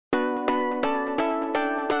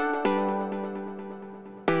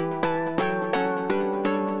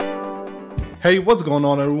Hey, what's going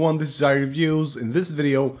on everyone, this is iReviews. In this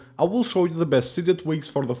video, I will show you the best Cydia tweaks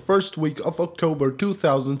for the first week of October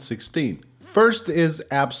 2016. First is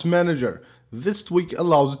Apps Manager. This tweak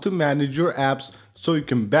allows you to manage your apps so you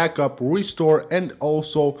can back up, restore, and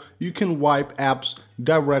also you can wipe apps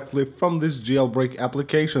directly from this jailbreak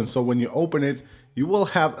application. So when you open it, you will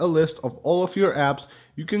have a list of all of your apps.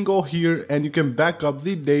 You can go here and you can back up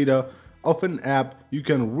the data of an app, you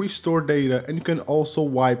can restore data, and you can also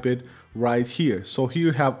wipe it right here. So here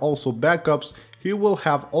you have also backups. Here we'll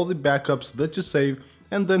have all the backups that you save,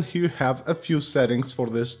 and then here you have a few settings for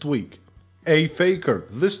this tweak. A Faker.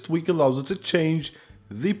 This tweak allows you to change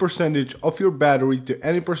the percentage of your battery to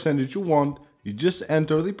any percentage you want. You just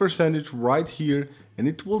enter the percentage right here and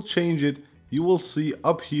it will change it. You will see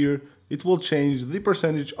up here it will change the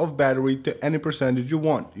percentage of battery to any percentage you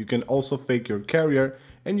want. You can also fake your carrier,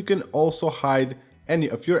 and you can also hide any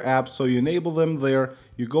of your apps. So you enable them there,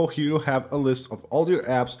 you go here, you have a list of all your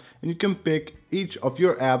apps, and you can pick each of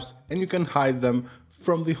your apps and you can hide them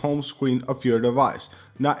from the home screen of your device.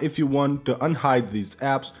 Now if you want to unhide these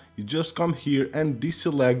apps, you just come here and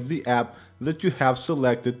deselect the app that you have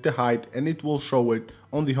selected to hide, and it will show it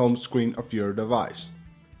on the home screen of your device.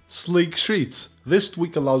 SlickStreets. This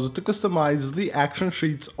tweak allows you to customize the action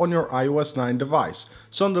sheets on your iOS 9 device.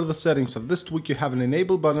 So under the settings of this tweak, you have an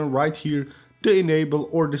enable button right here to enable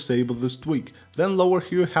or disable this tweak. Then lower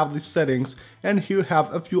here you have the settings, and here you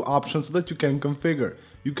have a few options that you can configure.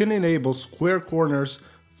 You can enable square corners,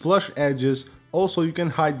 flush edges, also you can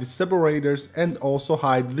hide the separators and also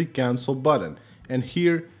hide the cancel button. And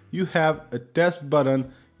here you have a test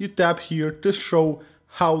button. You tap here to show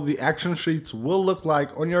how the action sheets will look like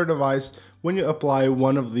on your device when you apply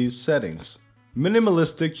one of these settings.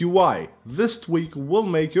 Minimalistic UI. This tweak will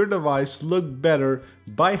make your device look better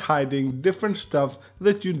by hiding different stuff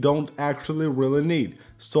that you don't actually really need.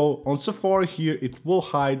 So on Safari here it will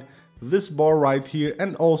hide this bar right here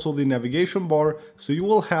and also the navigation bar, so you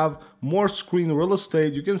will have more screen real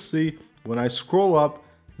estate. You can see when I scroll up,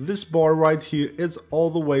 this bar right here is all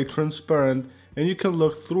the way transparent and you can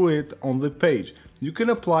look through it on the page. You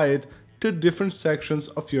can apply it to different sections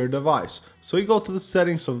of your device. So you go to the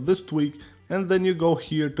settings of this tweak and then you go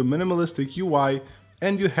here to minimalistic UI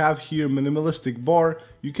and you have here minimalistic bar.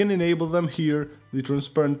 You can enable them here, the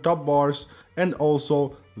transparent top bars and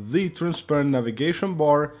also the transparent navigation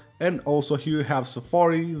bar, and also here you have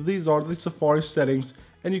Safari. These are the Safari settings,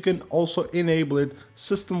 and you can also enable it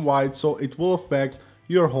system wide, so it will affect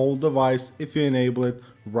your whole device if you enable it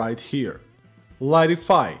right here.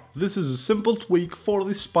 LightIfI. This is a simple tweak for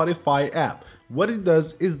the Spotify app. What it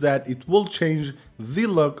does is that it will change the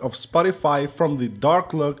look of Spotify from the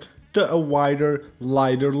dark look to a wider,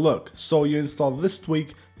 lighter look. So you install this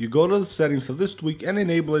tweak, you go to the settings of this tweak and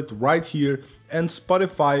enable it right here, and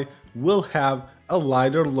Spotify will have a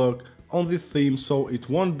lighter look on the theme, so it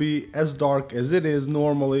won't be as dark as it is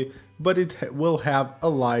normally, but it will have a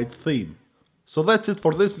light theme. So that's it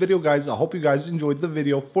for this video, guys. I hope you guys enjoyed the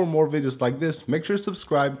video. For more videos like this, make sure to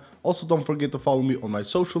subscribe. Also, don't forget to follow me on my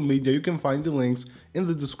social media. You can find the links in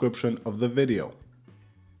the description of the video.